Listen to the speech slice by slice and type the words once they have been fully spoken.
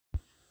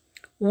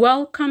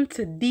Welcome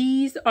to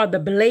These Are the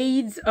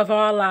Blades of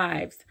Our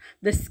Lives,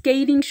 the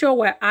skating show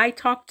where I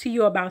talk to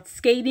you about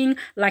skating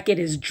like it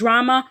is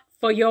drama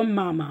for your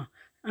mama.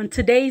 On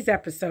today's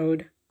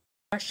episode,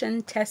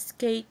 Russian test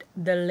skate,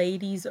 the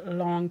ladies'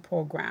 long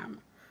program.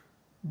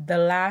 The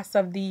last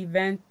of the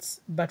events,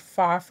 but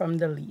far from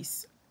the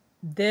least.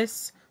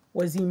 This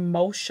was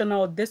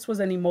emotional. This was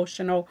an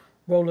emotional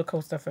roller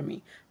coaster for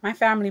me. My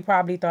family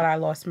probably thought I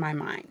lost my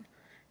mind.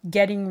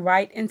 Getting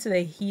right into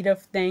the heat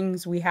of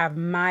things, we have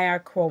Maya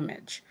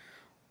Kromich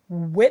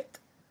with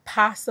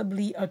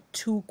possibly a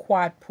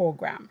 2-quad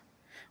program.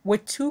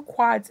 With 2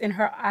 quads in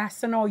her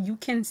arsenal, you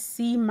can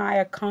see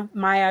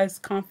Maya's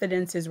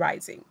confidence is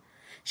rising.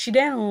 She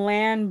didn't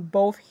land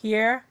both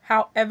here.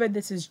 However,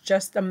 this is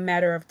just a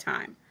matter of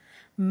time.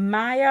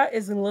 Maya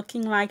is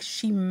looking like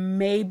she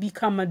may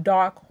become a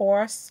dark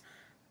horse,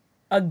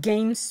 a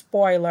game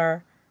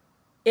spoiler,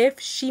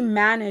 if she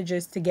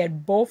manages to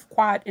get both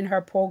quad in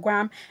her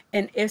program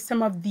and if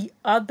some of the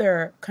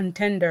other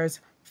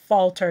contenders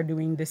falter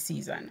during the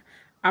season.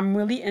 I'm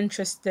really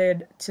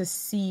interested to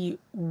see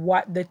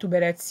what the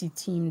Tutberidze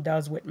team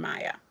does with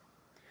Maya.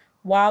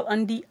 While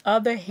on the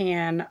other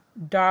hand,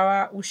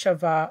 Dara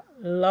Usheva,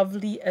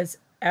 lovely as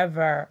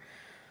ever,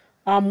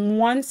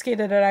 one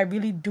skater that I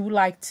really do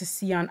like to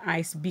see on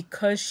ice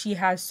because she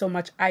has so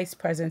much ice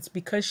presence,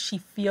 because she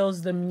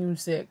feels the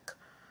music,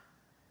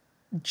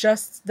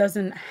 just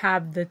doesn't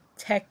have the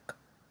tech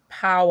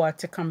power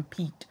to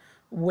compete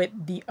with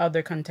the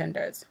other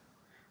contenders.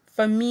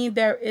 For me,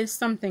 there is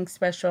something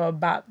special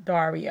about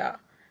Daria.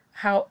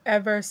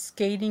 However,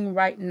 skating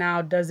right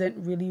now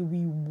doesn't really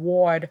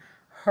reward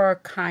her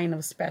kind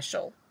of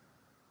special.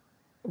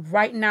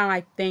 Right now,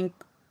 I think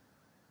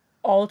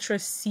Ultra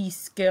C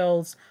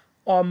skills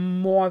are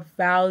more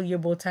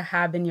valuable to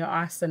have in your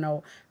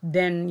arsenal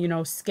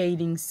than,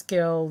 skating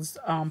skills,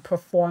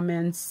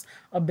 performance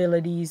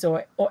abilities,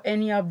 or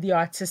any of the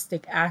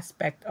artistic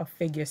aspect of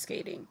figure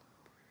skating.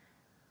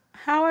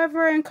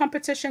 However, in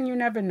competition, you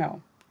never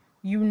know.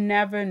 You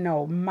never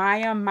know.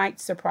 Maya might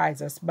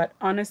surprise us, but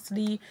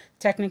honestly,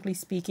 technically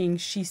speaking,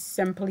 she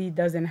simply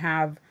doesn't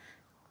have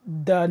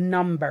the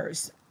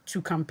numbers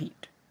to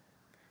compete.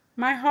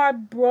 My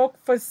heart broke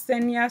for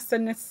Ksenia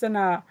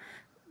Senesina.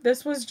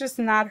 This was just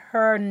not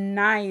her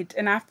night.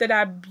 And after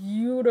that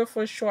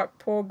beautiful short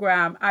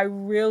program, I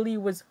really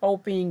was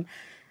hoping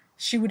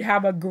she would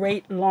have a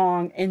great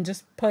long and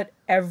just put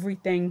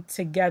everything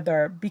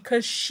together,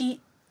 because she,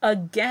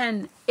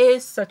 again,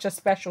 is such a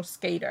special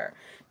skater.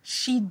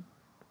 She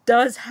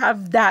does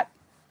have that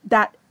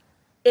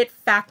it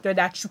factor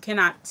that you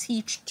cannot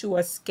teach to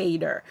a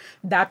skater,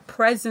 that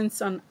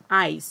presence on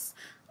ice,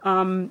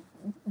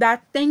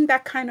 that thing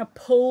that kind of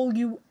pull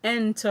you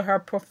into her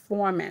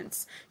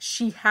performance.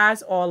 She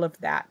has all of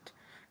that.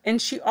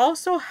 And she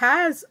also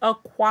has a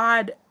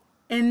quad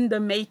in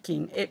the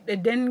making. It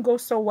didn't go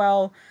so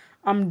well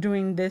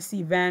doing this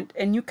event,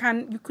 and you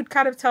could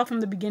kind of tell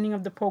from the beginning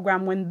of the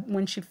program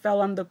when she fell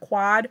on the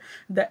quad,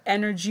 the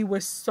energy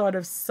was sort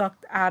of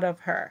sucked out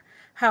of her.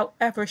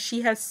 However,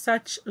 she has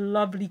such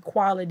lovely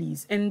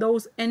qualities. In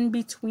those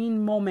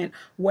in-between moments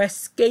where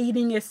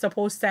skating is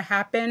supposed to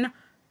happen,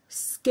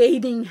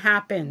 skating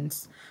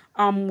happens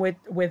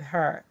with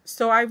her.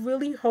 So I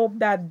really hope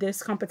that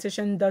this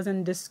competition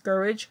doesn't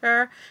discourage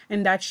her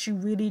and that she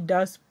really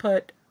does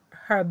put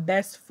her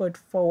best foot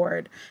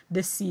forward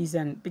this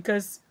season,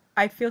 because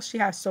I feel she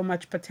has so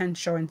much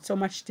potential and so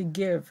much to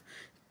give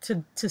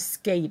to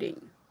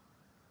skating.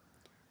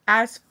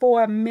 As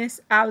for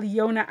Miss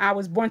Alyona, I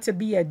was born to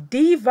be a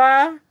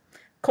diva,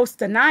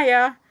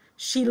 Kostornaya,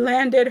 she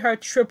landed her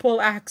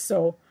triple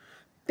axel.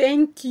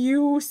 Thank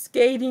you,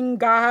 skating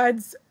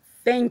gods.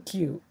 Thank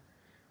you.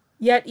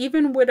 Yet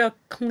even with a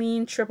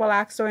clean triple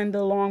axel in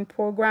the long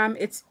program,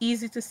 it's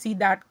easy to see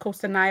that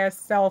Kostornaya's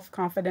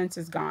self-confidence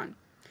is gone.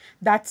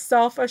 That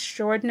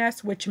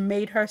self-assuredness which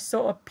made her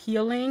so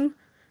appealing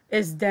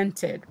is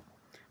dented.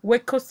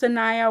 With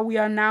Kostornaya, we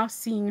are now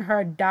seeing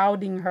her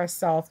doubting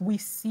herself. We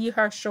see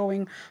her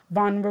showing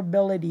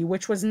vulnerability,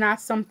 which was not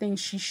something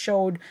she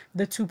showed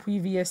the 2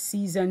 previous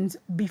seasons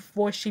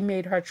before she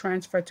made her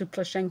transfer to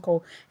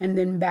Plushenko and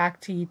then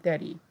back to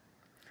Eteri.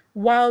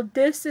 While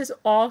this is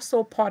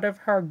also part of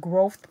her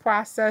growth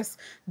process,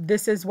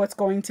 this is what's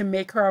going to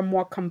make her a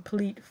more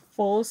complete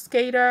full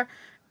skater,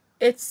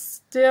 it's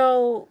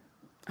still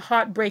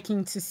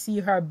heartbreaking to see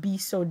her be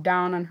so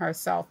down on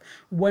herself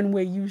when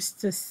we're used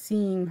to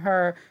seeing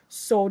her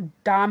so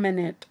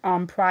dominant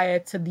prior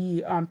to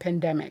the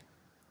pandemic.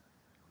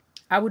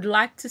 I would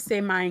like to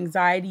say my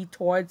anxiety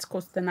towards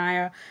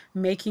Kostornaya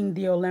making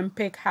the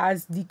Olympic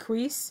has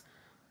decreased.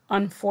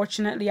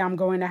 Unfortunately, I'm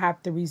going to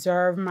have to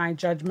reserve my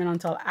judgment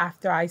until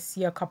after I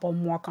see a couple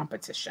more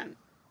competition.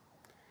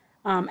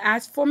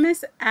 As for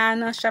Miss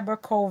Anna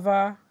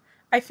Shcherbakova,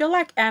 I feel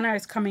like Anna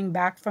is coming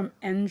back from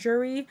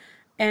injury,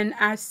 and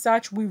as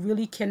such, we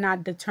really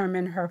cannot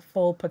determine her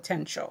full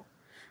potential.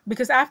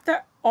 Because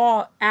after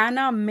all,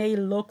 Anna may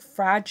look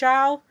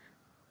fragile.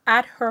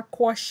 At her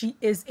core, she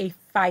is a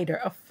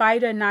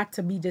fighter not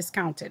to be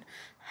discounted.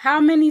 How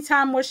many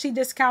times was she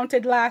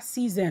discounted last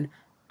season?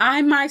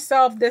 I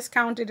myself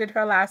discounted it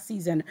her last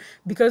season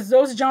because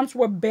those jumps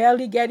were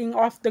barely getting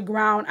off the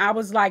ground. I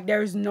was like,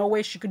 there is no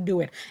way she could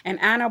do it. And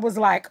Anna was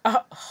like,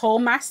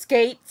 hold my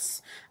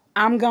skates.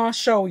 I'm going to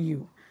show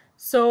you.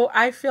 So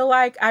I feel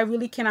like I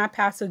really cannot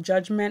pass a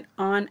judgment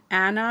on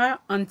Anna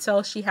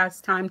until she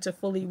has time to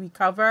fully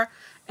recover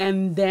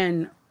and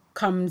then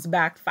comes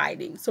back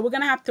fighting. So we're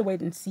going to have to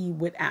wait and see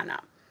with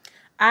Anna.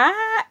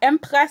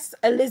 Empress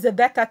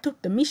Elizaveta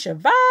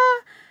Tuktamysheva.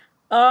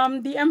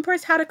 The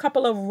Empress had a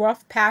couple of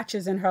rough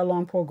patches in her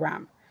long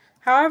program.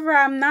 However,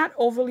 I'm not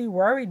overly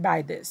worried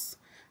by this.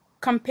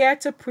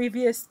 Compared to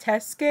previous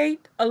test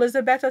skate,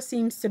 Elizaveta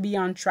seems to be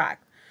on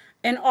track.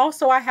 And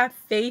also, I have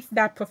faith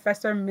that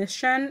Professor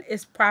Mission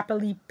is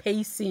properly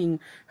pacing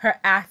his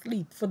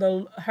athletes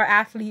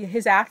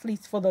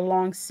for the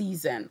long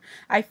season.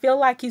 I feel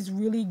like he's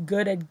really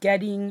good at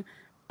getting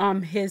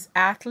his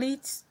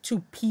athletes to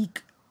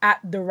peak at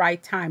the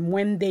right time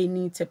when they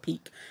need to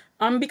peak.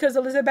 Because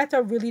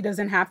Elizaveta really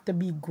doesn't have to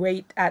be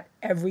great at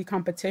every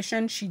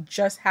competition. She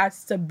just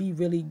has to be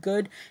really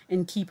good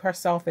and keep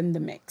herself in the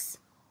mix.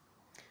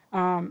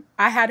 I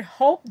had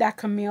hoped that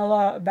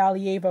Kamila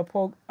Valieva's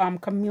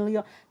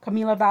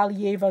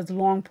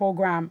long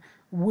program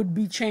would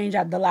be changed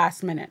at the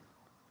last minute.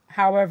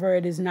 However,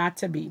 it is not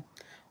to be.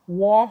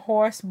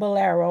 Warhorse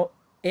Bolero,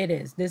 it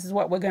is. This is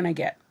what we're going to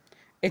get.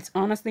 It's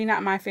honestly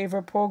not my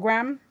favorite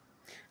program.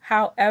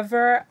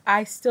 However,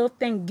 I still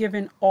think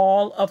given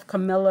all of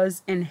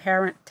Kamila's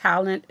inherent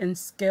talent and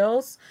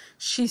skills,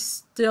 she's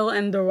still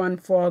in the run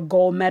for a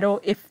gold medal,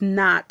 if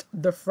not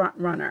the front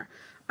runner.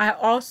 I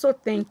also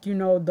think,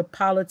 the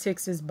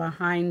politics is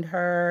behind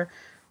her.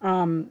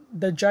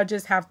 The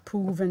judges have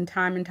proven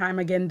time and time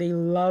again they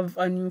love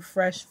a new,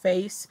 fresh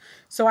face.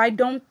 So I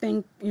don't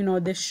think,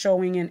 this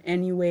showing in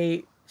any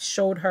way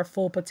showed her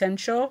full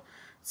potential.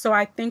 So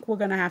I think we're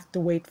going to have to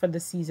wait for the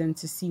season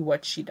to see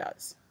what she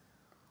does.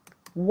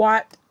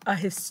 What a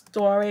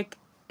historic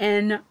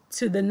end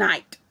to the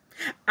night.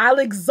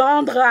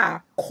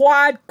 Alexandra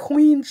Quad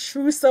Queen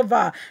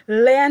Trusova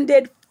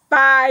landed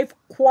 5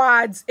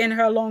 quads in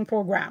her long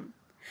program.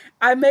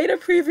 I made a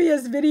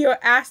previous video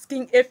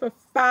asking if a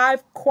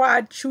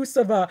 5-quad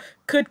Trusova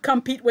could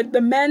compete with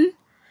the men.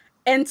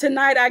 And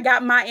tonight I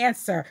got my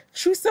answer.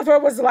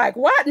 Trusova was like,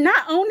 what?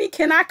 Not only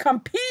can I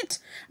compete,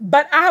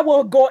 but I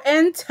will go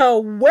in to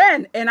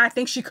win. And I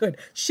think she could.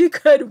 She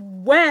could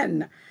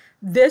win.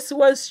 This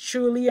was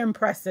truly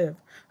impressive.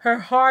 Her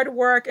hard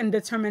work and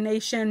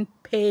determination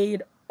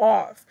paid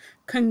off.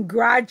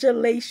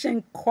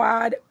 Congratulations,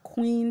 Quad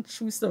Queen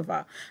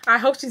Trusova. I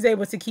hope she's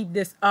able to keep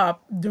this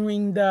up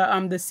during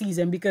the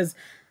season, because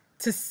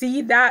to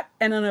see that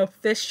in an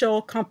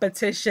official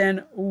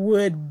competition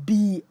would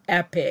be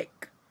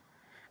epic.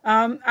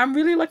 I'm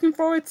really looking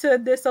forward to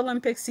this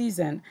Olympic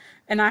season,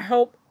 and I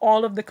hope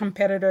all of the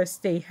competitors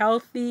stay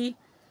healthy.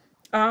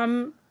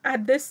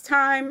 At this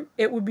time,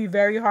 it would be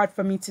very hard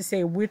for me to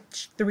say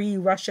which 3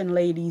 Russian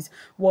ladies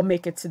will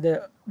make it to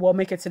the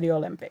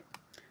Olympic.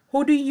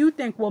 Who do you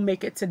think will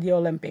make it to the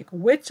Olympic?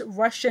 Which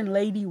Russian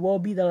lady will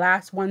be the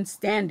last one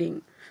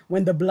standing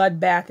when the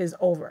bloodbath is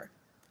over?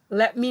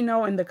 Let me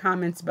know in the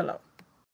comments below.